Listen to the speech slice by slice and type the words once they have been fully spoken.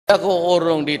Ako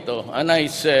urong dito, and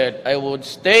I said I would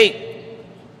stake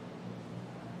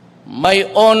my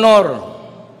honor,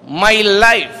 my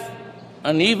life,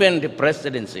 and even the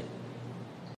presidency.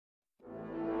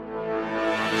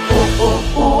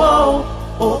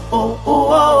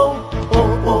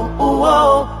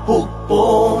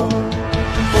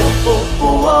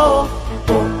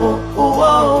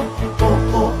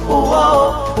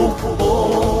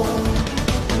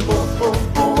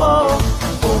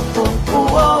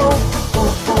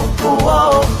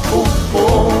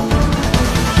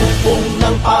 Hukong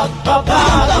ng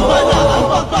pagbabago,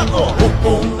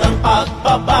 hukong ng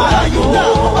pagbabago,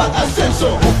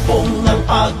 pag-asenso, hukong ng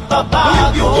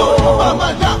pagbabago,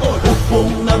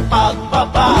 hukong ng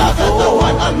pagbabago,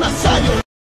 katawan ang nasayo.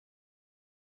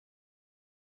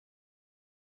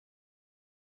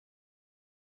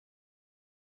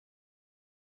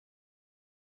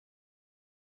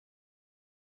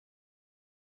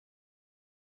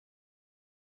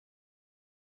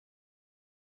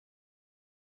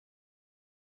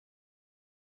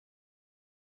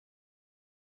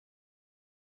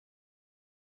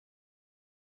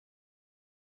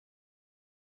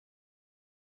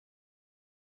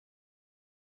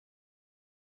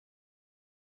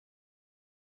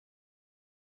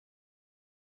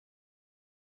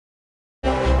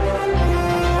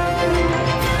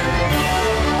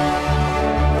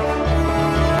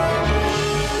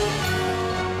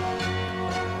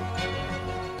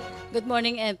 Good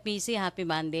morning, MPC. Happy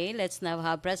Monday. Let's now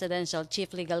have Presidential Chief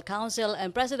Legal Counsel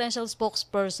and Presidential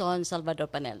Spokesperson Salvador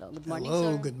Panelo. Good morning,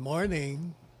 Hello, sir. good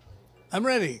morning. I'm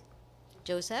ready.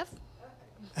 Joseph?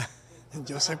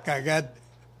 Joseph kagad.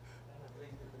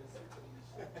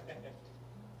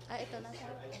 Ito na, sir.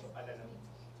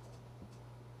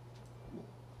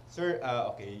 Sir,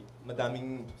 okay,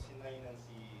 madaming sinainan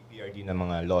si PRD ng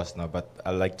mga laws, no? But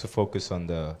I'd like to focus on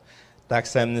the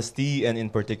tax amnesty and in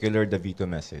particular the veto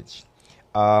message.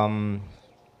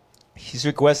 He's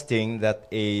requesting that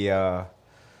a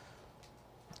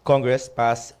Congress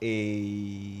pass a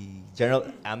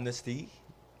general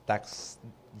tax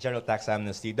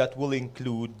amnesty that will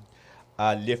include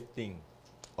lifting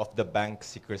of the bank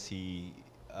secrecy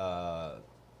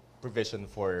provision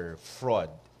for fraud.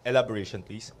 Elaboration,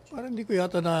 please. Parang hindi ko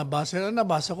yata nabasa.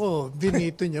 Nabasa ko,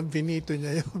 binito niya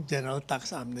yung general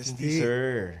tax amnesty. Hindi,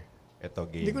 sir. Ito,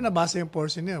 game. Hindi ko nabasa yung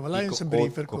portion niya. Wala yun sa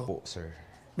briefer ko. Po, sir.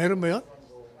 Meron ba yun?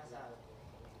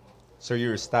 Sir,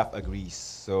 your staff agrees.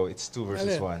 So, it's 2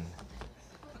 versus 1.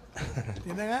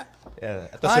 Hindi na nga.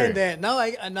 Yeah. Ito, sir. Hindi. Now,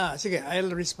 sige,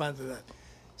 I'll respond to that.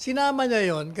 Sinama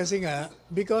niya yon kasi nga,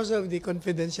 because of the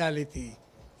confidentiality,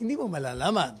 hindi mo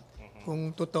malalaman kung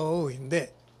totoo o hindi.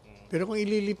 Pero kung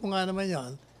ililip mo nga naman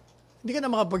yan, hindi ka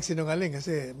na makapagsinungaling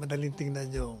kasi madaling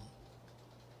tingnan yung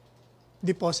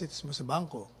deposits mo sa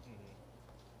bangko.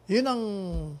 Yun ang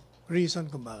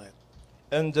reason kung bakit.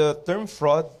 And the term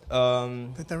fraud,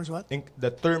 The term is what?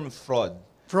 the term fraud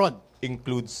Fraud.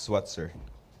 includes what, sir?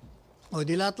 O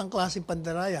di lahat ng klaseng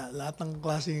pandaraya, lahat ng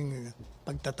klaseng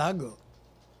pagtatago.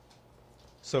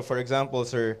 So, for example,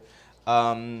 sir,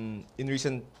 in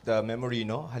recent memory,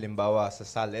 no, halimbawa sa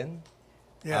Salen,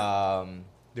 Yeah.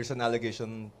 there's an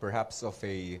allegation perhaps of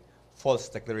a false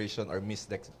declaration or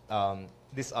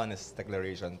dishonest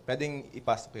declaration. Pwedeng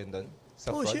ipasok yun doon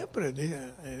sa Oh, fraud? syempre.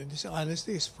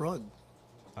 Dishonesty is fraud.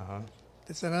 Uh-huh.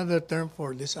 That's another term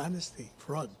for dishonesty,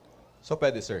 fraud. So,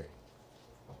 pwede, sir.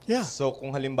 Yeah. So,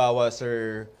 kung halimbawa,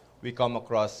 sir, we come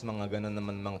across mga ganun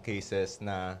naman mga cases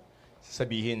na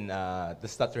sabihin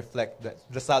does not reflect the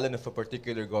salary of a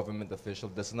particular government official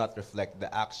does not reflect the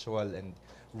actual and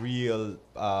real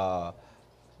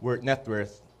net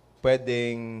worth,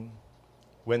 pwedeng,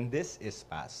 when this is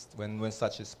passed, when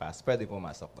such is passed, pwede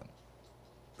pumasok doon.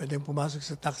 Pwedeng pumasok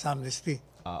sa tax amnesty.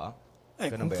 Ganun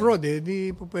Kung ba yun? fraud,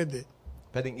 di po pwede.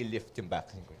 Pwedeng i-lift yung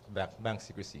bank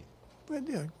secrecy.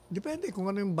 Pwede yun. Depende kung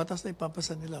ano yung batas na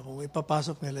ipapasa nila, kung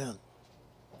ipapasok nila yan.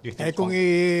 Do you think Kung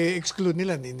i-exclude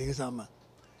nila, hindi kasama.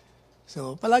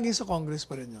 So, palaging sa Congress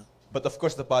pa rin yun. But of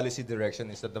course, the policy direction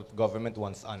is that the government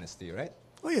wants honesty, right?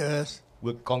 Oh, yes.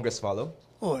 Will Congress follow?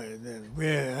 Oh, we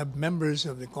have members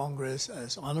of the Congress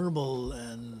as honorable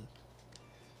and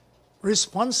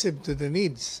responsive to the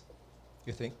needs.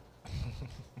 You think?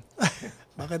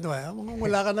 Bakit ba?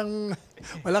 Wala ka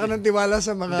ng tiwala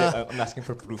sa mga I'm asking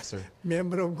for proof, sir.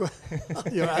 member of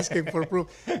you're asking for proof.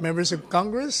 Members of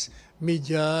Congress,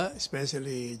 media,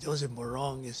 especially Joseph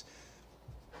Morong, is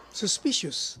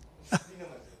suspicious.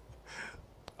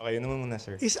 Okay, yun naman muna,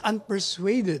 sir. Is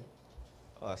unpersuaded.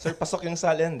 Sir, pasok yung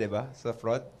Salen, di ba? Sa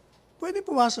fraud? Pwede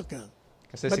pumasok yan.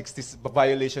 Kasi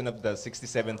violation of the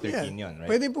 6713 yun, right?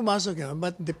 Pwede pumasok yan,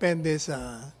 but depende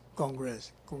sa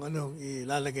Congress kung anong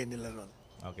ilalagay nila ron.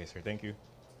 Okay, sir. Thank you.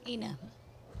 Ina.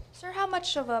 Sir, how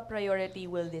much of a priority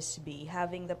will this be,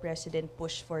 having the President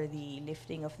push for the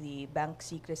lifting of the bank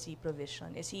secrecy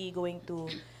provision? Is he going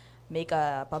to make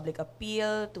a public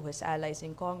appeal to his allies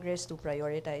in Congress to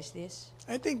prioritize this?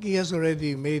 I think he has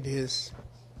already made his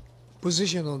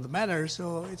position on the matter,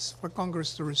 so it's for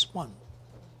Congress to respond.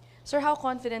 Sir, how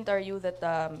confident are you that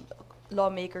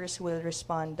lawmakers will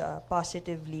respond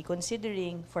positively,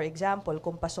 considering, for example,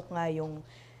 kung pasok nga yung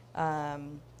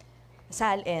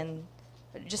SALN,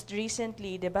 just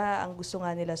recently, di ba, ang gusto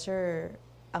nga nila, sir,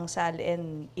 ang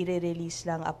SALN i-release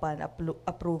lang upon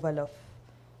approval of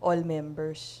all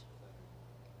members.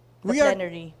 The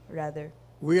plenary, rather.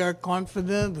 We are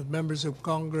confident that members of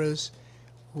Congress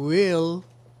will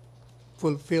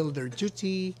fulfill their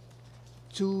duty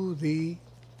to the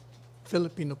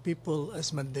Filipino people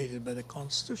as mandated by the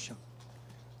Constitution,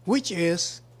 which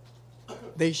is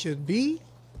they should be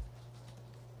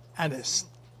honest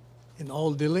in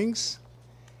all dealings,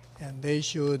 and they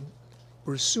should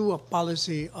pursue a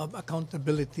policy of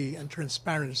accountability and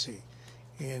transparency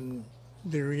in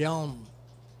the realm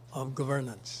of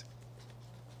governance.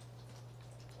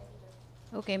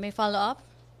 Okay, may follow-up?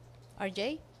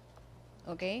 RJ?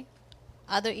 Okay.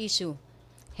 Other issue?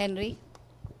 Henry?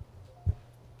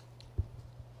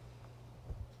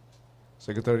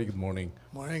 Secretary, good morning.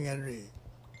 Morning, Henry.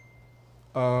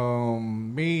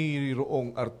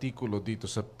 Mayroong artikulo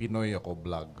dito sa Pinoy Ako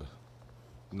Vlog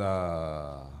na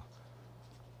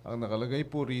ang nakalagay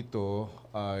po rito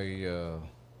ay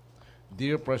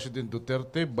Dear President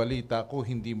Duterte, balita ko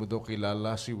hindi mo daw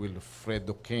kilala si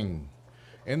Wilfredo King.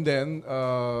 And then,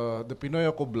 the Pinoy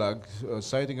Ako Vlog,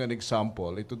 citing an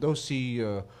example, ito daw si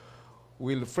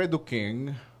Wilfredo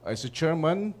King as a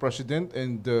chairman, president,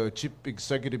 and chief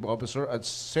executive officer at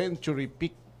Century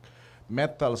Peak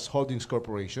Metals Holdings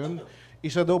Corporation.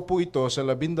 Isa daw po ito sa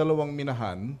 12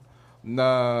 minahan na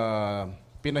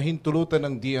pinahintulutan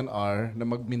ng DNR na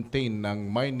mag-maintain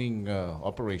ng mining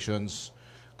operations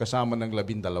kasama ng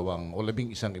 12 o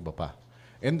 11 iba pa.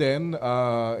 And then,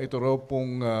 ito raw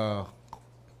pong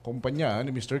kumpanya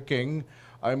ni Mr. King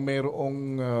ay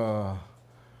mayroong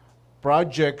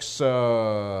projects sa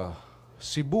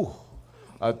Cebu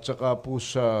at saka po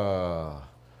sa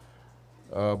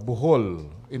Bohol.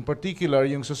 In particular,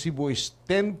 yung sa Cebu is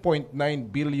 10.9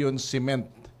 billion cement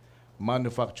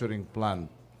manufacturing plant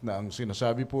na ang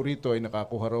sinasabi po rito ay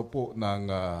nakakuha raw po ng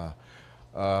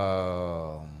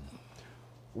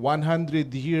 100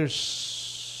 years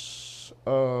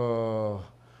 100%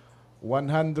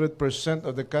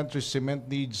 of the country's cement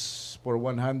needs for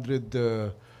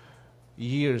 100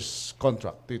 years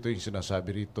contract. Ito yung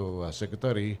sinasabi rito,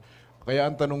 Secretary. Kaya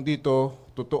ang tanong dito,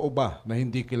 totoo ba na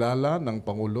hindi kilala ng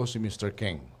Pangulo si Mr.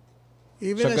 King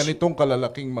sa ganitong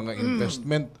kalalaking mga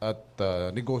investment at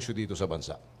negosyo dito sa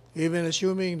bansa? Even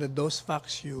assuming that those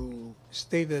facts you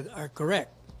stated are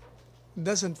correct,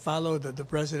 doesn't follow that the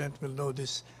President will know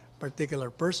this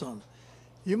particular person.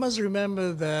 You must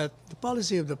remember that the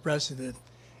policy of the President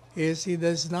is he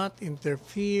does not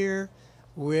interfere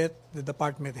with the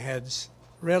department heads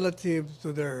relative to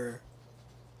their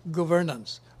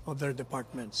governance of their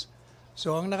departments.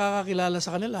 So ang nakakakilala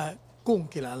sa kanila, kung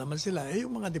kilala man sila, ay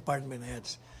yung mga department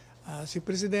heads. Si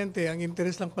Presidente, ang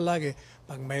interest lang palagi,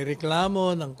 pag may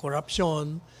reklamo ng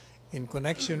corruption in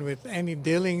connection with any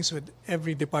dealings with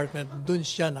every department, dun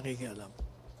siya nakikialam.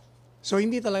 So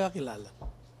hindi talaga kilala.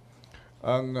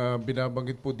 Ang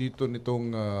binabanggit po dito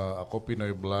nitong Ako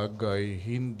Pinoy Vlog ay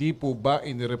hindi po ba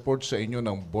inireport sa inyo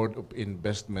ng Board of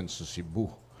Investments sa Cebu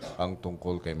ang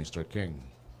tungkol kay Mr. King?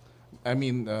 I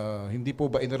mean, hindi po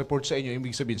ba inireport sa inyo,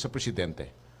 ibig sabihin sa Presidente?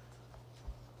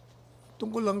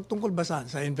 Tungkol ba saan?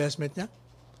 Sa investment niya?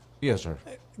 Yes, sir.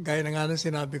 Gaya na nga ng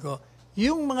sinabi ko,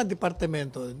 yung mga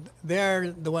departamento, they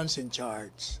are the ones in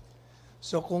charge.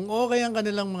 So kung okay ang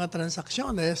kanilang mga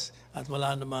transaksyones at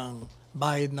wala namang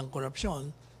bahid ng korupsyon,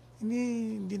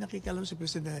 hindi nakikialam si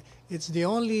Presidente. It's the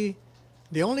only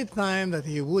time that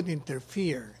he would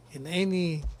interfere in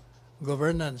any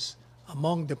governance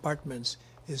among departments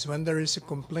is when there is a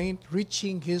complaint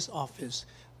reaching his office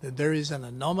that there is an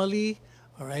anomaly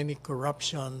or any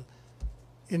corruption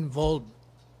involved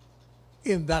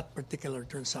in that particular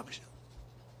transaction.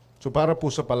 So para po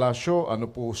sa palasyo, ano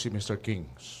po si Mr. King?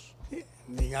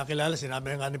 Hindi nga kilala.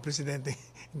 Sinabi nga ni Presidente,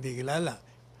 hindi kilala.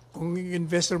 Kung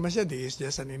investor man siya, he is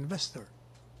just an investor.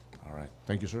 All right.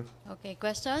 Thank you, sir. Okay,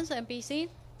 questions, MPC?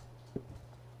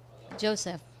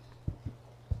 Joseph.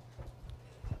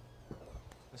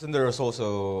 And there was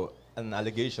also an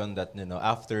allegation that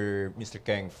after Mr.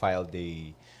 Kang filed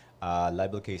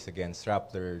libel case against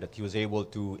Rappler, that he was able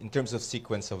to, in terms of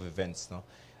sequence of events, no,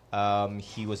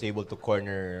 he was able to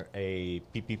corner a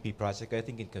PPP project, I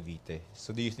think, in Cavite.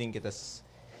 So do you think it has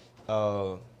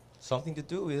something to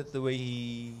do with the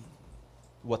way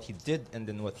what he did and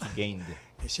then what he gained?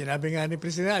 Sinabi nga ni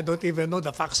President, I don't even know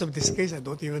the facts of this case. I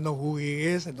don't even know who he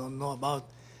is. I don't know about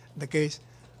the case.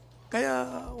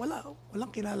 Kaya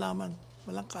walang kinalaman.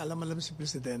 Walang kaalam-alam si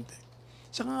Presidente.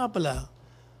 Saka nga pala,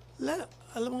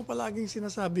 alam mo palaging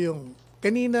sinasabi yung,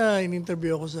 kanina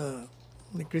in-interview ako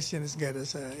ni Christian Esguerra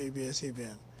sa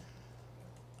ABS-CBN.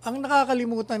 Ang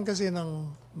nakakalimutan kasi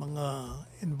ng mga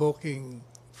invoking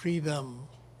freedom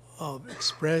of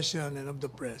expression and of the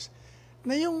press,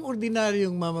 na yung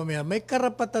ordinaryong mamamayan may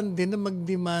karapatan din na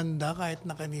magdemanda kahit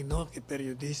na kanino, kay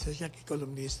periodista siya, kay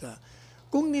kolumnista,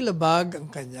 kung nilabag ang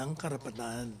kanyang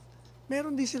karapatan.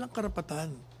 Meron din silang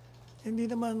karapatan. Hindi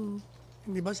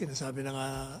ba sinasabi na nga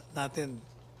natin,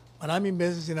 maraming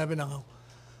beses sinabi ng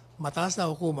mataas na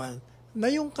hukuman, na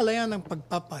yung kalayaan ng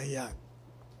pagpapahayag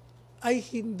ay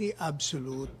hindi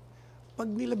absolute. Pag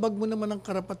nilabag mo naman ang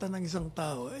karapatan ng isang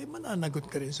tao, ay mananagot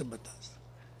ka rin sa batas.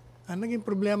 Ang naging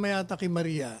problema yata kay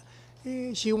Maria,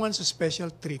 she wants a special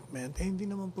treatment. Hindi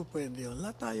naman po pwede yun.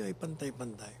 Lahat tayo ay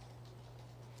pantay-pantay.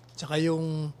 Tsaka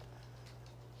yung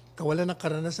kawalan ng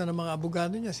karanasan ng mga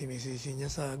abogado niya, sinisisi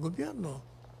niya sa gobyerno.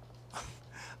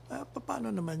 Paano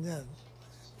naman yan?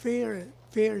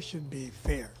 Fair should be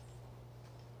fair.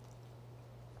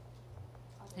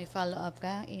 May follow-up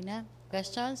ka, Ina?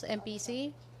 Questions?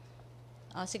 MPC?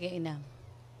 Sige, Ina.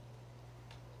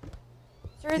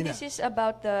 Sir, this is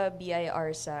about the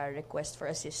BIR's request for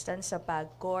assistance sa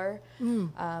PAGCOR.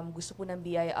 Gusto po ng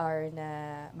BIR na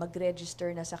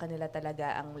mag-register na sa kanila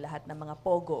talaga ang lahat ng mga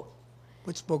POGO.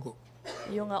 What's POGO?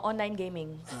 Yung online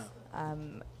gaming.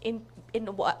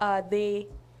 They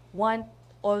want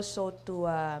also to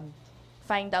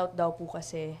find out daw po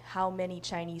kasi how many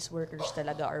Chinese workers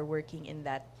talaga are working in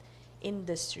that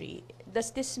industry. Does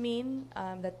this mean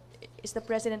that is the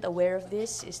President aware of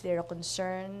this? Is there a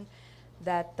concern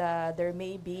that there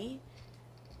may be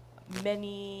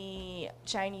many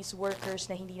Chinese workers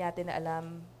na hindi natin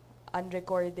alam,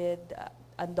 unrecorded,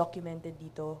 undocumented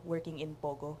dito, working in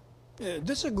POGO? Yeah,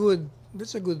 that's a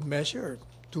good measure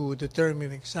to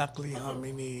determine exactly how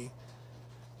many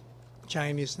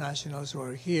Chinese nationals who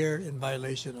are here in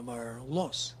violation of our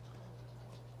laws.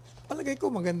 Palagay ko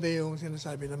maganda yung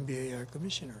sinasabi ng BIR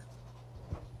Commissioner.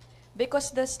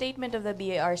 Because the statement of the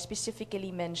BIR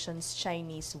specifically mentions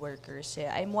Chinese workers.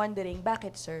 I'm wondering,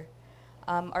 bakit, sir?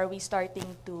 Are we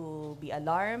starting to be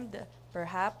alarmed,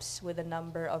 perhaps, with the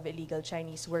number of illegal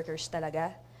Chinese workers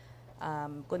talaga?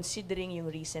 Considering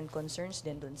yung recent concerns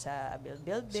din dun sa build.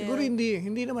 Siguro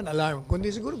hindi naman alarm,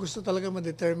 kundi siguro gusto talaga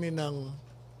ma-determine ng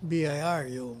BIR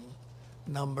yung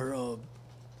number of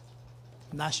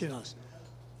nationals.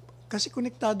 Kasi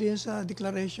konektado yan sa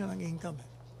declaration ng income.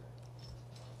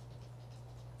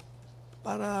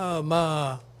 Para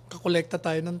makakolekta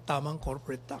tayo ng tamang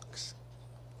corporate tax.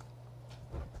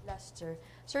 Last, sir.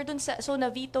 Sir, so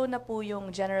na-veto na po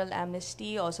yung general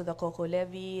amnesty, also the COCO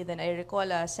levy. Then I recall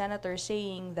a senator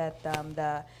saying that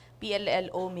the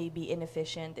PLLO may be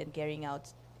inefficient in carrying out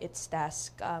its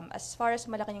task. As far as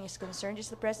Malacañang is concerned,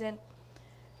 is the President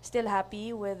still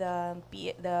happy with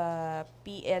the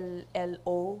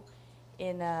PLLO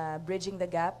in bridging the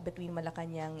gap between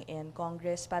Malacañang and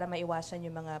Congress para maiwasan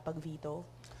yung mga pag-veto?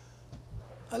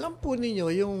 Alam po ninyo,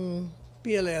 yung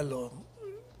PLLO,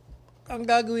 ang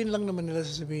gagawin lang naman nila,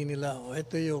 sasabihin nila,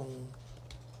 ito yung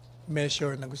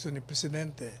measure na gusto ni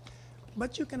Presidente.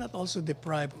 But you cannot also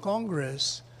deprive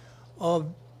Congress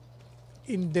of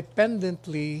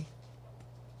independently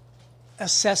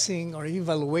assessing or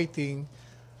evaluating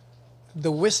the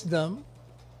wisdom,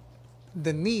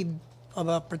 the need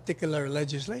of a particular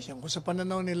legislation. Kung sa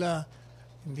pananaw nila,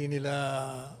 hindi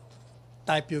nila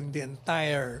type yung the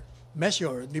entire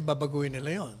measure, di babaguhin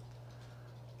nila yon.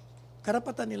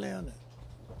 Karapatan nila yon.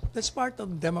 That's part of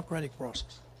the democratic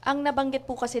process. Ang nabanggit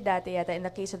po kasi dati yata in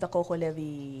the case of the COCO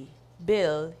levy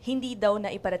bill, hindi daw na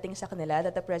iparating sa kanila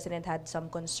that the President had some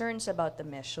concerns about the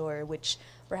measure which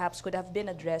perhaps could have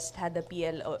been addressed had the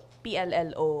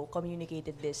PLLO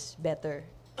communicated this better.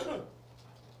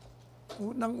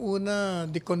 Unang-una,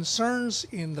 the concerns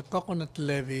in the coconut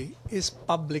levy is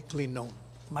publicly known.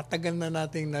 Matagal na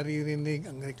nating naririnig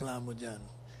ang reklamo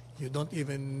dyan. You don't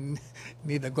even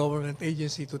need a government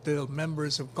agency to tell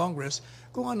members of Congress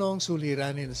kung ano ang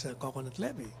suliranin sa coconut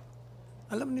levy.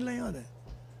 Alam nila yun eh.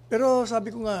 Pero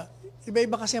sabi ko nga,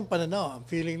 iba-iba kasi ang pananaw. Ang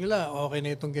feeling nila, okay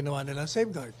na itong ginawa nilang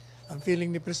safeguard. Ang feeling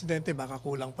ni Presidente, baka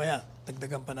kulang pa yan.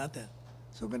 Dagdagan pa natin.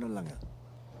 So, ganun lang yan.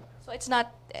 So it's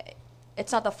not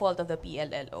a fault of the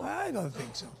PLLO. I don't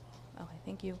think so. Okay,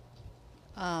 thank you.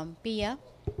 Pia?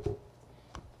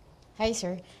 Hi,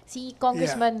 sir. Si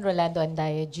Congressman Rolando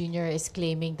Andaya Jr. is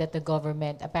claiming that the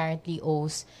government apparently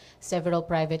owes several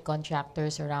private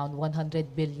contractors around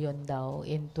 100 billion daw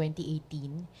in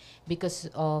 2018 because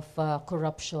of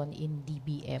corruption in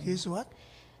DBM. He's what?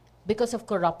 Because of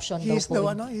corruption He's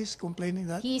daw po. he's complaining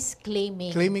that? He's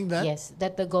claiming That? Yes,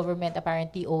 that the government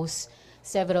apparently owes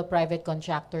several private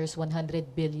contractors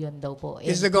 100 billion daw po.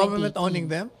 in Is the government 2018. owning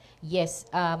them? Yes,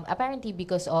 apparently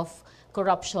because of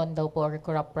corruption daw po or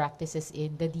corrupt practices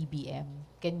in the DBM.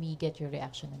 Can we get your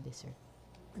reaction on this, sir?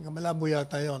 Malabo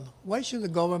yata yun. Why should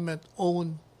the government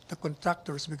own the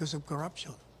contractors because of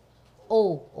corruption?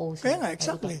 Sir. Kaya nga,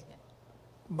 exactly.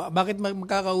 Bakit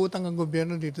magkakautang ang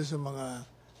gobyerno dito sa mga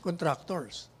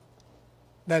contractors?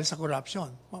 Dahil sa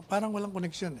corruption. Parang walang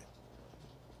koneksyon eh.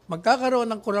 Magkakaroon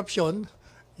ng corruption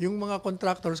yung mga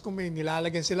contractors kung may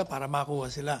nilalagyan sila para makuha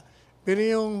sila.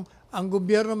 Pero ang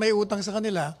gobyerno may utang sa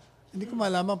kanila, hindi ko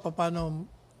malaman paano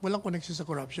walang koneksyon sa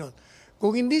corruption.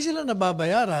 Kung hindi sila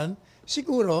nababayaran,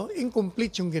 siguro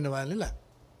incomplete yung ginawa nila.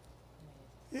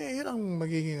 Yun ang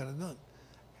magiging doon.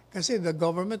 Kasi the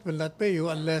government will not pay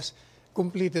you unless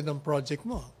completed ang project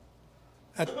mo.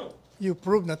 At you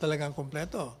prove na talagang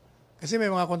kompleto. Kasi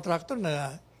may mga contractor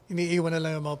na iniiwan na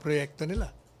lang yung mga proyekto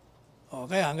nila. O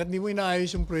kaya hanggat hindi mo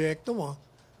inaayos yung proyekto mo,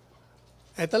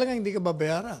 talagang hindi ka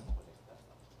babayaran.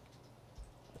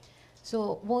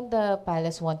 So, won't the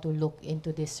palace want to look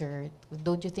into this, sir?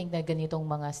 Don't you think na ganitong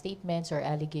mga statements or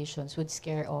allegations would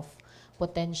scare off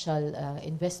potential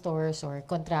investors or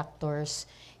contractors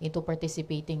into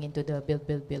participating into the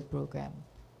Build program?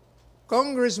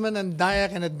 Congressman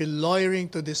Andaya cannot be lawyering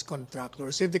to these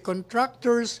contractors. If the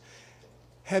contractors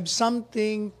have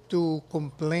something to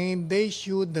complain, they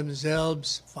should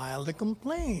themselves file the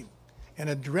complaint and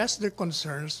address their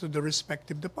concerns to the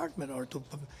respective department or to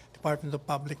Department of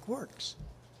Public Works.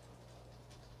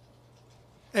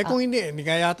 Kung hindi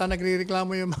nga yata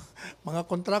nagre-reklamo yung mga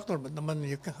contractor, but naman,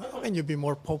 how can you be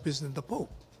more popist than the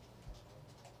Pope?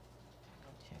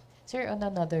 Sir, on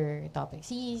another topic,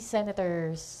 si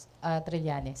Senator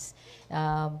Trillanes,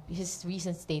 his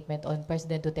recent statement on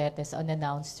President Duterte's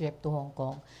unannounced trip to Hong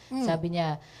Kong, sabi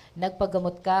niya,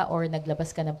 nagpagamot ka or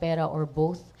naglabas ka ng pera or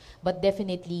both, but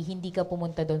definitely hindi ka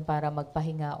pumunta doon para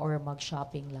magpahinga or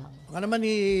mag-shopping lang. Baka naman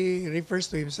he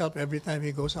refers to himself every time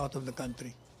he goes out of the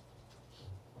country.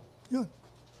 Yun.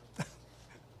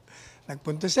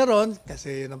 Nagpunta siya ron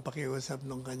kasi yun ang pakiusap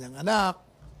ng kanyang anak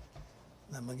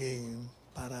na maging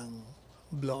parang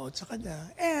blowout sa kanya.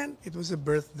 And it was the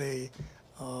birthday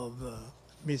of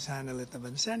Miss Hannelette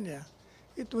Avancenia.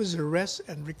 It was a rest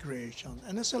and recreation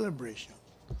and a celebration.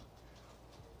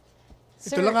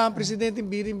 Sir, Ito lang ang presidente,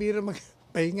 biring-bira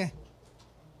magpahinga.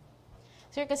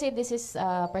 Sir, kasi this is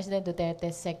President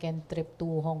Duterte's second trip to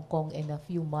Hong Kong in a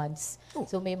few months.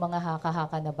 So may mga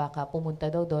haka-haka na baka pumunta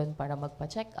daw doon para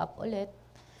magpa-check up ulit.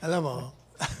 Alam mo,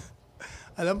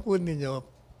 alam po ninyo,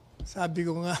 sabi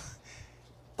ko nga,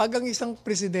 pag ang isang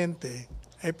presidente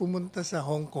ay pumunta sa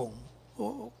Hong Kong,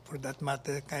 o for that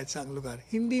matter, kahit saang lugar,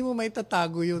 hindi mo may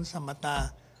tatago yun sa mata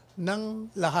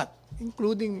ng lahat,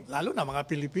 including, lalo na mga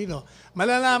Pilipino.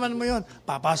 Malalaman mo yun,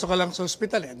 papasok ka lang sa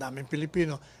ospital, ang daming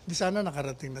Pilipino, di sana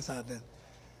nakarating na sa atin.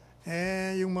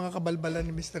 Yung mga kabalbalan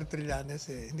ni Mr. Trillanes,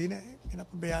 hindi na,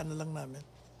 pinapabayaan na lang namin.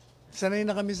 Sanay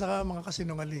na kami sa mga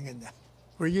kasinungalingan niya.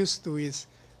 We're used to his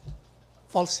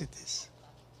falsities.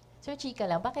 Sir, chika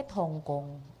lang, bakit Hong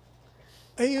Kong?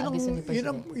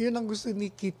 Yun ang gusto ni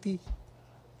Kitty.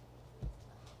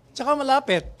 Tsaka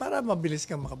malapit, para mabilis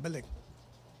kang makabalik.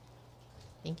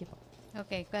 Thank you po.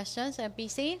 Okay, questions,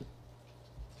 MPC?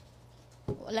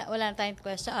 Wala na tayong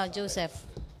question. Joseph.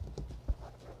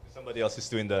 Somebody else is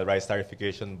doing the rice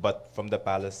tarification, but from the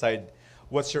palace side,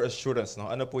 what's your assurance? No?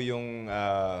 Ano po yung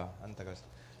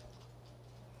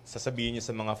sasabihin niyo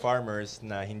sa mga farmers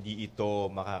na hindi ito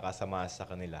makakasama sa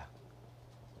kanila?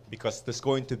 Because there's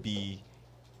going to be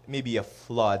maybe a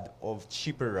flood of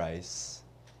cheaper rice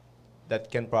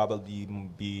that can probably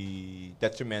be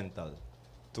detrimental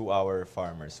to our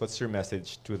farmers. What's your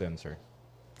message to them, sir?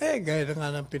 Gaya na nga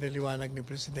ng pinaliwanag ni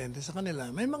Presidente sa kanila,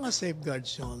 may mga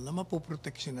safeguards yun na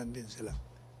mapuproteksyonan din sila.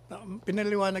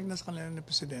 Pinaliwanag na sa kanila ni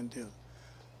Presidente yun.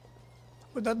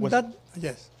 But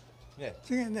yes. Yeah.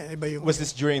 Sige, iba yung... Was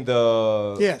this during the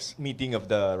meeting of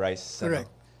the rice?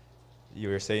 Correct. You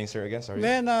were saying, sir, again? Sorry.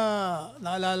 Then,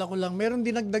 naalala ko lang, meron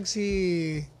dinagdag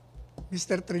si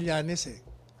Mr. Trillanes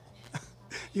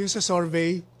yung sa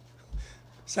survey.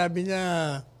 Sabi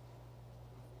niya,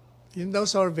 yun daw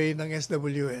survey ng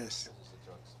SWS.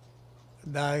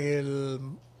 Dahil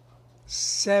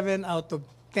 7 out of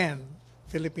 10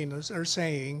 Filipinos are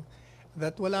saying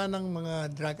that wala nang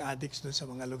mga drug addicts doon sa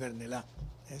mga lugar nila.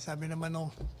 Sabi naman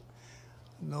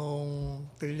nung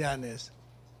Trillanes,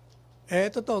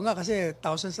 totoo nga kasi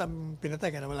thousands ang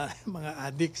pinatay kaya wala mga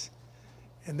addicts.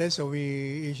 And then so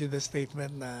we issued a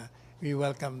statement na we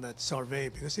welcome that survey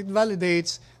because it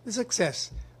validates the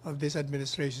success of this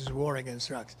administration's war against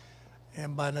drugs.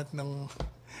 Ang banat ng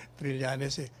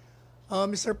Trillanes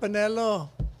Mr.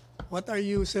 Panelo, what are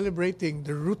you celebrating?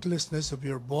 The ruthlessness of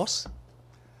your boss?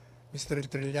 Mr.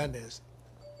 Trillanes,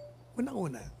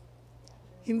 unang-una,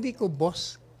 hindi ko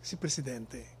boss si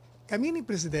Presidente. Kami ni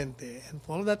Presidente, and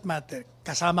for that matter,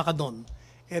 kasama ka doon,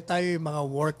 tayo yung mga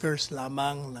workers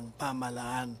lamang ng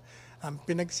pamahalaan. Ang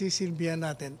pinagsisilbihan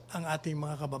natin, ang ating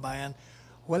mga kababayan,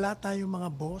 wala tayong mga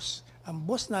boss. Ang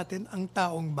boss natin, ang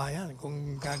taong bayan,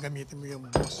 kung gagamitin mo yung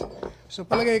boss. So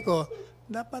palagay ko,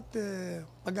 dapat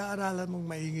pag-aaralan mong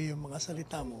maigi yung mga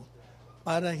salita mo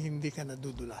para hindi ka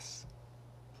nadudulas.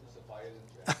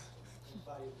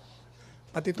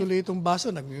 Pati tuloy itong baso,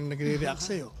 nagre-react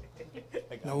sa'yo.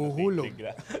 Nahuhulog.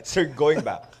 Sir, going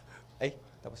back.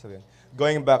 Tapos na yun.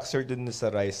 Going back, sir, dun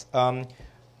sa rice.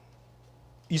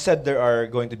 You said there are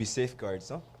going to be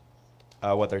safeguards, no?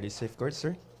 What are these safeguards,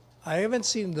 sir? I haven't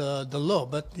seen the law,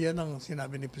 but yan ang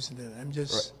sinabi ni President. I'm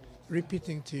just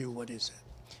repeating to you what he said.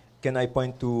 Can I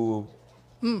point to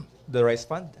the rice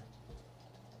fund?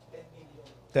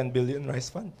 10 billion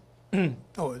rice fund?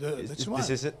 That's one.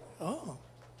 This is it? Oh.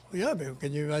 Yeah,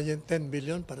 can you imagine 10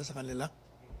 billion para sa kanila?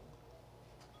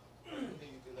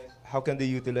 How can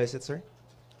they utilize it, sir?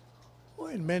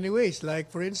 Well, in many ways. Like,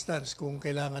 for instance, kung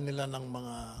kailangan nila ng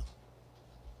mga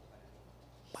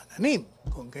pananim,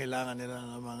 kung kailangan nila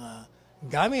ng mga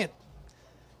gamit,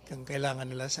 kung kailangan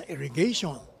nila sa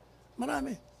irrigation,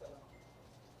 marami.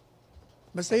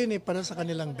 Basta yun para sa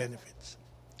kanilang benefits.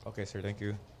 Okay, sir. Thank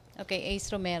you. Okay,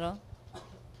 Ace Romero.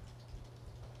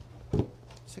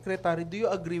 Secretary, do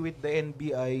you agree with the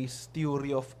NBI's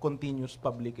theory of continuous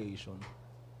publication?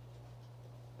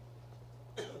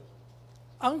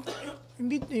 Ang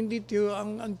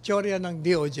teorya ng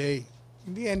DOJ,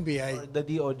 hindi NBI. Or the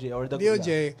DOJ or the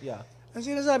DOJ. Yeah. Ang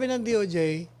sinasabi ng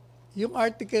DOJ, yung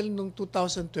article nung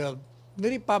 2012,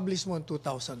 nirepublish mo in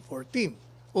 2014.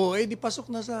 Di pasok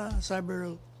na sa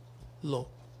cyber law.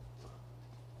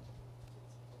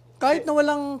 Kahit na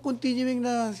walang continuing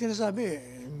na sinasabi,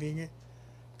 hindi nga.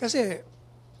 Kasi,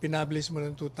 pinablish mo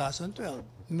noong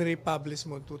 2012, nirepublish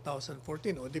mo noong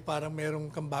 2014, di parang merong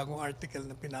kang bagong article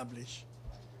na pinablish.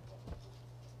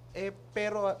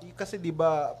 Pero kasi 'di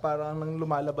ba parang nang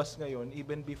lumalabas ngayon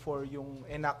even before yung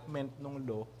enactment ng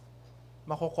law,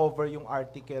 mako-cover yung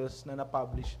articles na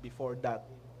na-publish before that.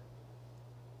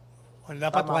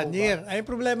 Dapat 1 year. Ay,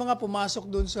 problema nga pumasok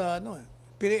doon sa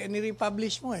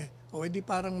nirepublish mo di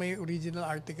parang may original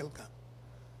article ka.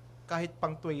 Kahit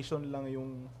punctuation lang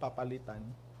yung papalitan.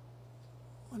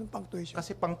 Anong punctuation?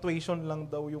 Kasi punctuation lang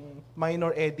daw yung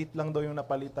minor edit lang daw yung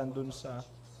napalitan dun sa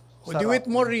with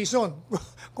more reason.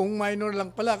 Kung minor lang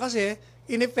pala. Kasi,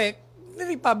 in effect,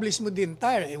 nirepublish mo din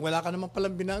entire. Wala ka naman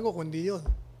palang binago kundi yun.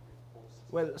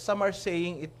 Well, some are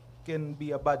saying it can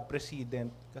be a bad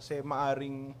precedent kasi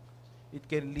maaring it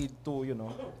can lead to,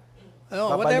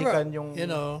 whatever, yung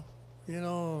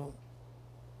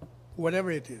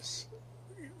whatever it is.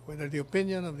 Whether the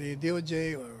opinion of the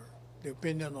DOJ or the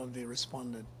opinion of the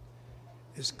respondent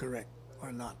is correct or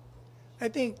not.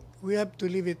 I think we have to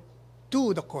leave it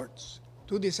to the courts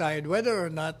to decide whether or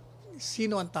not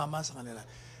sino ang tama sa kanila.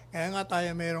 Kaya nga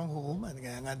tayo mayroong hukuman,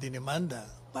 kaya nga dinimanda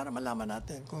para malaman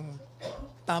natin kung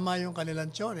tama yung kanilang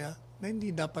teorya na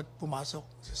hindi dapat pumasok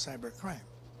sa cybercrime.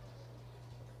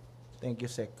 Thank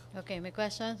you, Sec. Okay, may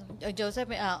questions?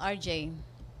 Joseph, RJ.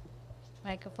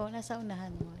 Microphone nasa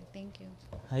unahan mo. Thank you.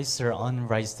 Hi, sir. On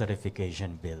rice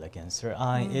certification bill again, sir.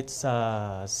 It's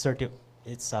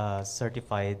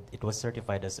certified. It was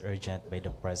certified as urgent by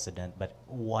the president. But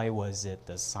why was it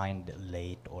signed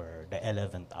late or the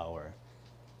 11th hour?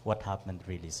 What happened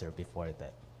really, sir, before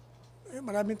that?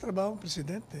 Maraming trabaho ang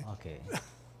presidente. Okay.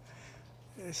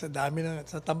 Sa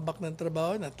tambak ng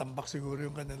trabaho, natambak siguro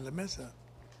yung kanilang lamesa.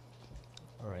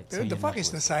 Alright. Pero the fact is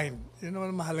na-signed. Yun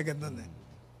naman mahalaga doon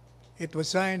It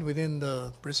was signed within the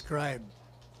prescribed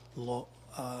law,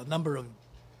 number of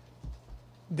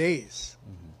days.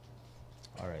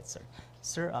 Alright, sir.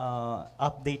 Sir,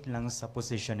 update lang sa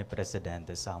posisyon ni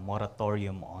Presidente sa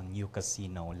moratorium on new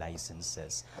casino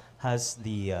licenses. Has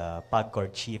the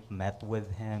PAGCOR chief met with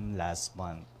him last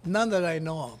month? None that I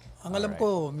know of. Ang alam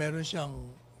ko,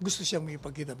 gusto siyang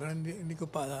ipagkita, pero hindi ko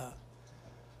pa,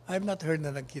 I have not heard na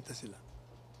nagkita sila.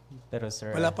 Pero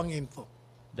sir, wala pang info.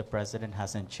 the president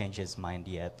hasn't changed his mind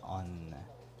yet on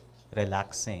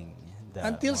relaxing the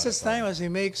Until such moratorium. time as he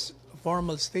makes a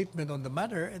formal statement on the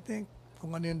matter, I think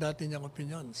kung ano yung dati niyang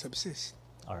opinion, subsist.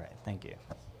 All right, thank you.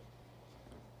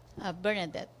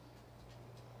 Bernadette.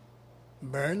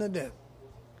 Bernadette.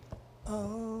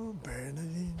 Oh,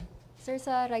 Bernadine. Sir,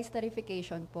 sa rice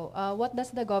tarification po, what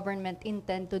does the government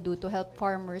intend to do to help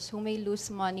farmers who may lose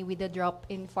money with the drop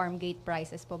in farm gate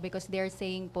prices po? Because they're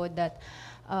saying po that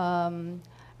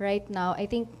right now, I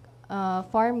think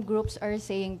farm groups are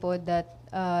saying po that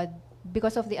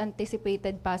because of the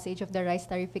anticipated passage of the rice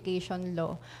tarification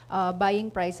law, buying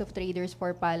price of traders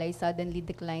for palay suddenly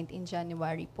declined in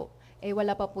January po. Eh,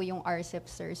 wala pa po yung RCEP,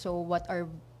 sir. So what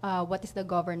is the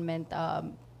government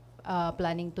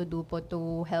planning to do po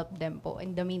to help them po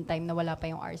in the meantime na wala pa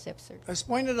yung RCEP, sir? As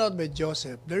pointed out by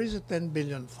Joseph, there is a 10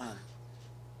 billion fund.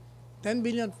 10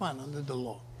 billion fund under the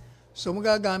law. So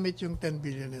magagamit yung 10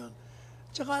 billion na yun.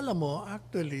 Tsaka alam mo,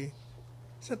 actually,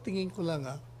 sa tingin ko lang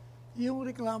yung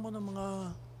reklamo ng mga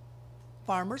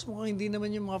farmers, mukhang hindi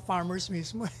naman yung mga farmers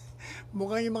mismo.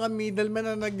 Mukhang yung mga middlemen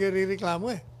na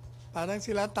nagre-reklamo eh. Parang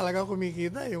sila talaga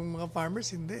kumikita, yung mga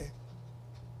farmers hindi eh.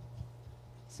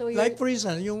 So Like for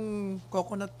instance, yung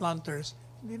coconut planters,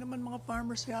 hindi naman mga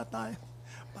farmers yata.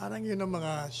 Parang yun ang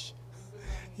mga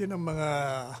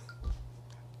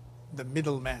the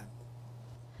middleman.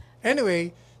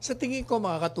 Anyway, sa tingin ko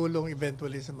makakatulong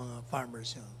eventually sa mga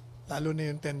farmers yun. Lalo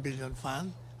na yung 10 billion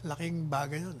fund, laking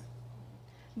bagay yun.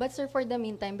 But sir, for the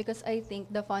meantime, because I think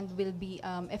the fund will be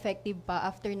effective pa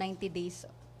after 90 days.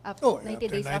 Oh, 90 after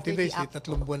days 90 after days, the act.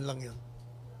 3 buwan lang yun.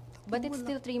 But it's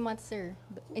still 3 months, sir.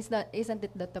 Isn't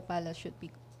it that the palace should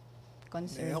be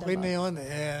concerned Okay about? na yun.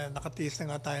 Nakatiis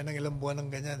na nga tayo ng ilang buwan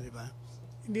ng ganyan, di ba?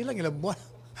 Hindi lang ilang buwan.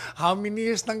 How many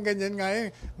years ng ganyan nga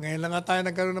eh. Ngayon lang nga tayo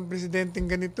nagkaroon ng presidenteng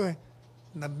ganito eh.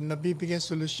 Nabibigyan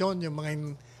solusyon yung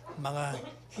mga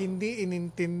hindi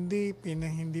inintindi,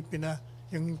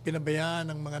 yung pinabayaan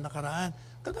ng mga nakaraan.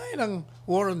 Kagaya ng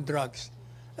war on drugs.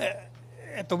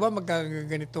 Ito ba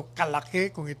magkaganito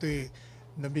kalaki kung ito'y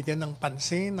nabigyan ng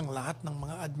pansin ng lahat ng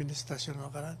mga administrasyon na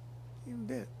nakaraan?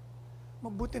 Hindi.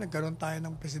 Mabuti nagkaroon tayo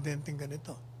ng presidenteng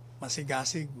ganito.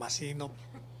 Masigasig, masinop,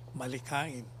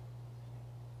 malikain.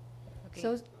 Okay.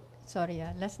 So, sorry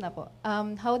last na po.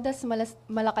 How does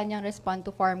Malacañang respond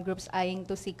to farm groups eyeing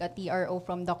to seek a TRO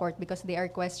from the court because they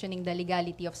are questioning the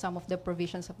legality of some of the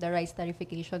provisions of the rice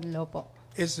tarification law po?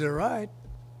 It's the right.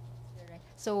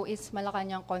 So, is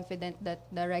Malacañang confident that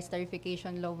the rice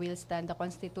tarification law will stand the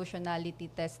constitutionality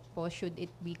test po should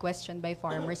it be questioned by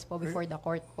farmers po before the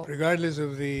court po? Regardless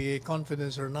of the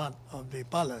confidence or not of the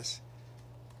palace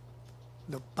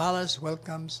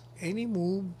welcomes any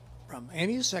move from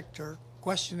any sector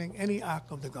questioning any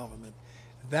act of the government.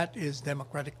 That is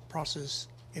democratic process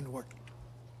in working.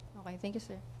 Okay, thank you,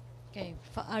 sir. Okay,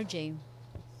 RJ.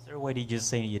 Sir, why did you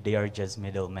say they are just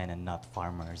middlemen and not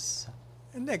farmers?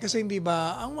 Hindi, kasi hindi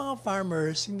ba, ang mga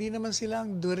farmers, hindi naman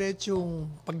silang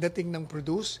diretsong pagdating ng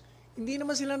produce, hindi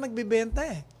naman sila nagbebenta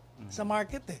sa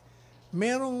market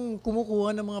Merong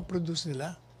kumukuha ng mga produce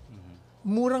nila.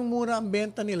 Murang-mura ang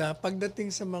benta nila,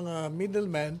 pagdating sa mga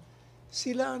middlemen,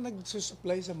 sila ang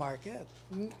nagsusupply sa market.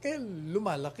 Kaya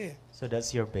lumalaki. So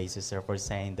that's your basis, sir, for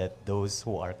saying that those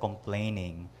who are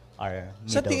complaining are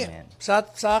Sa middlemen. sa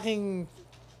aking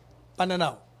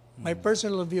pananaw, my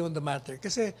personal view on the matter,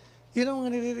 kasi yun ang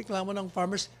mga nireklamo ng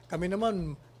farmers. Kami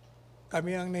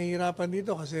ang nahihirapan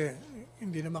dito kasi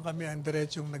hindi naman kami ang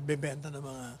diretsong nagbebenta ng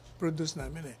mga produce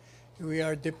namin We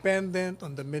are dependent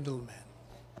on the middleman.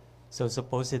 So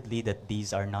supposedly that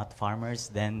these are not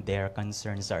farmers, then their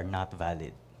concerns are not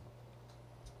valid.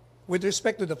 With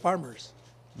respect to the farmers.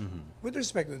 With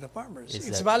respect to the farmers. Is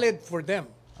It's that- valid for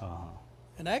them. Uh-huh.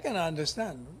 And I can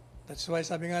understand. That's why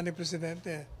sabi nga ni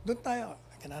Presidente, doon tayo.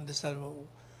 I can understand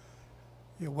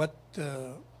what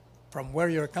from where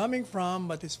you're coming from,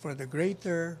 but it's for the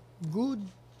greater good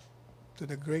to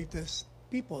the greatest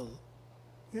people.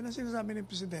 Yun ang sinasabi ni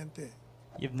Presidente.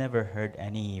 You've never heard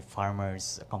any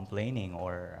farmers complaining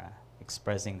or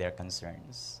expressing their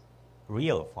concerns?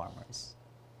 Real farmers?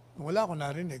 Wala akong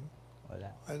narinig. Wala.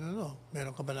 I don't know.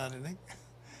 Meron ka ba narinig?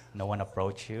 No one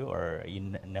approached you or you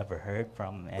never heard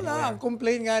from Wala. anywhere? Ang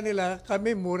complaint nga nila,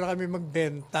 mura kami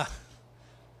magbenta.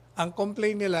 Ang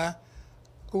complaint nila,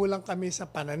 kulang kami sa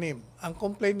pananim. Ang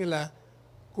complaint nila,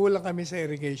 kulang kami sa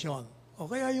irrigation. O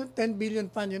kaya yung 10 billion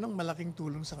fund, yun ang malaking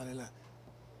tulong sa kanila.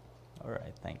 All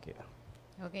right, thank you.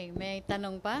 Okay, may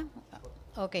tanong pa?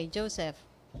 Okay, Joseph.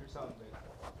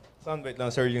 Soundbite lang,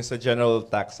 sir, yung sa general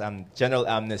general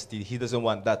amnesty, he doesn't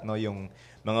want that, no? Yung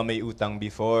mga may utang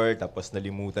before, tapos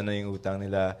nalimutan na yung utang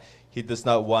nila. He does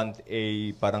not want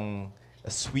a parang a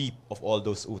sweep of all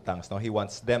those utangs. Now he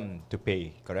wants them to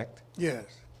pay, correct? Yes.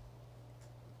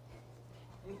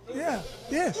 Yeah,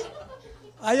 yes.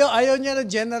 Ayaw niya na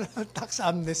general tax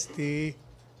amnesty.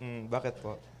 Bakit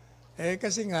po?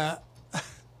 Kasi nga,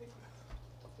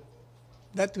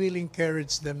 that will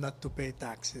encourage them not to pay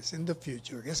taxes in the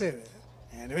future. Kasi,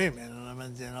 anyway, meron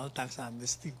naman general tax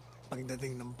amnesty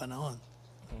pagdating ng panahon.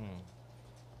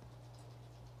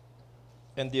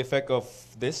 And the effect of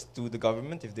this to the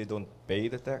government if they don't pay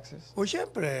the taxes? O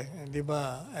syempre, di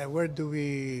ba, where do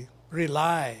we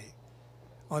rely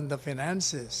on the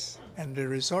finances and the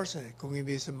resources kung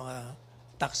hindi sa mga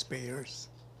taxpayers?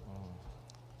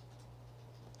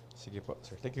 Sige po,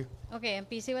 sir. Thank you. Okay,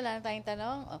 MPC, wala na tayong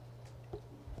tanong. Oh.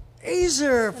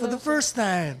 Azer, for the first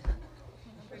time.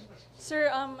 Sir,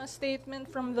 a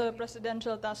statement from the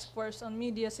Presidential Task Force on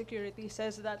Media Security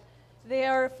says that they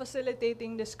are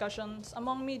facilitating discussions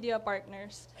among media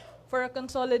partners for a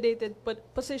consolidated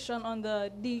position on the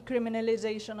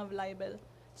decriminalization of libel.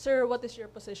 Sir, what is your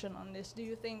position on this? Do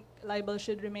you think libel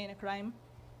should remain a crime?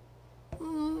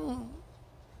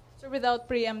 Sir, without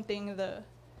preempting the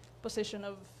position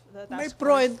of the task May force.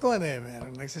 pro and con eh.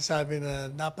 Meron nagsasabi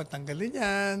na dapat tanggalin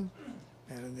yan.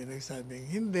 Meron din nagsasabing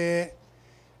hindi.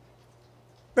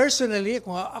 Personally,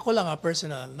 kung ako lang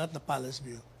personal, not the palace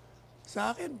view,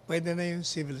 sa akin, pwede na yung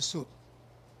civil suit.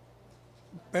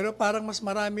 Pero parang mas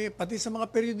marami, pati sa mga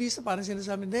periodista, parang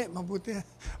sinasabi, hindi, mabuti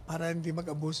para hindi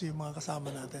mag-abuso yung mga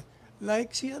kasama natin.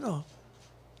 Like si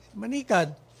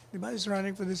Manikad, di ba, is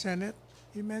running for the Senate.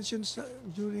 He mentioned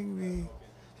during the,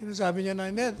 sinasabi niya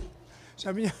na, hindi,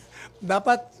 sabi niya,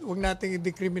 dapat huwag nating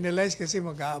i-decriminalize kasi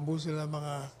mag-aabuso ng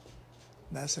mga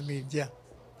nasa media.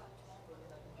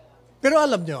 Pero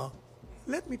alam nyo,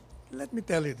 let me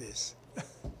tell you this.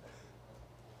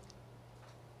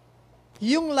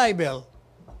 Yung libel,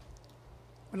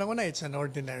 unang-una, it's an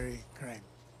ordinary crime.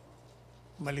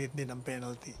 Maliit din ang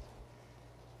penalty.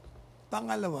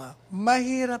 Pangalawa,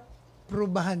 mahirap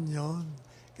prubahan yon.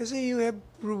 Kasi you have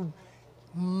proved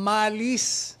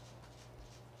malis.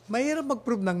 Mahirap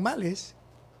mag-prove ng malis.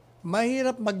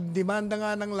 Mahirap magdemanda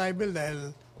nga ng libel dahil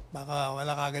baka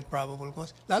wala kagad probable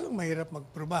cause. Lalong mahirap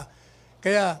magpruba.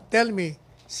 Kaya, tell me,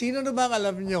 sino na ba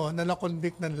alam nyo na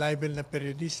na-convict ng libel na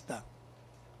periodista?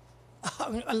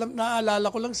 Naaalala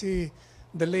ko lang si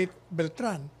the late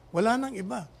Beltran. Wala nang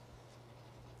iba.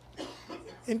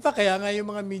 In fact, kaya nga yung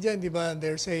mga media, di ba,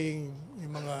 they're saying,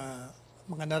 yung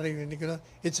mga narinig ko,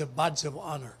 it's a badge of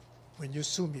honor when you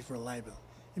sue me for libel.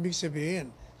 Ibig sabihin,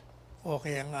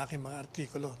 okay ang aking mga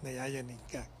artikulo, nayayanig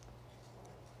ka.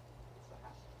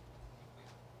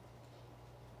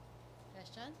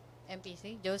 Question?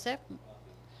 MPC? Joseph?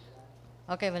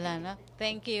 Okay, wala na.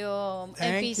 Thank you,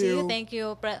 Thank MPC. you. Thank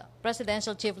you,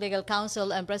 Presidential Chief Legal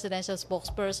Counsel and Presidential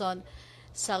Spokesperson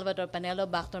Salvador Panelo.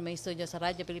 Back to my studio sa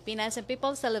Radyo Pilipinas and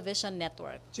People's Television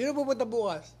Network. Sino pupunta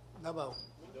bukas? Davao?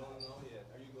 We don't know yet.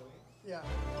 Are you going?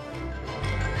 Yeah.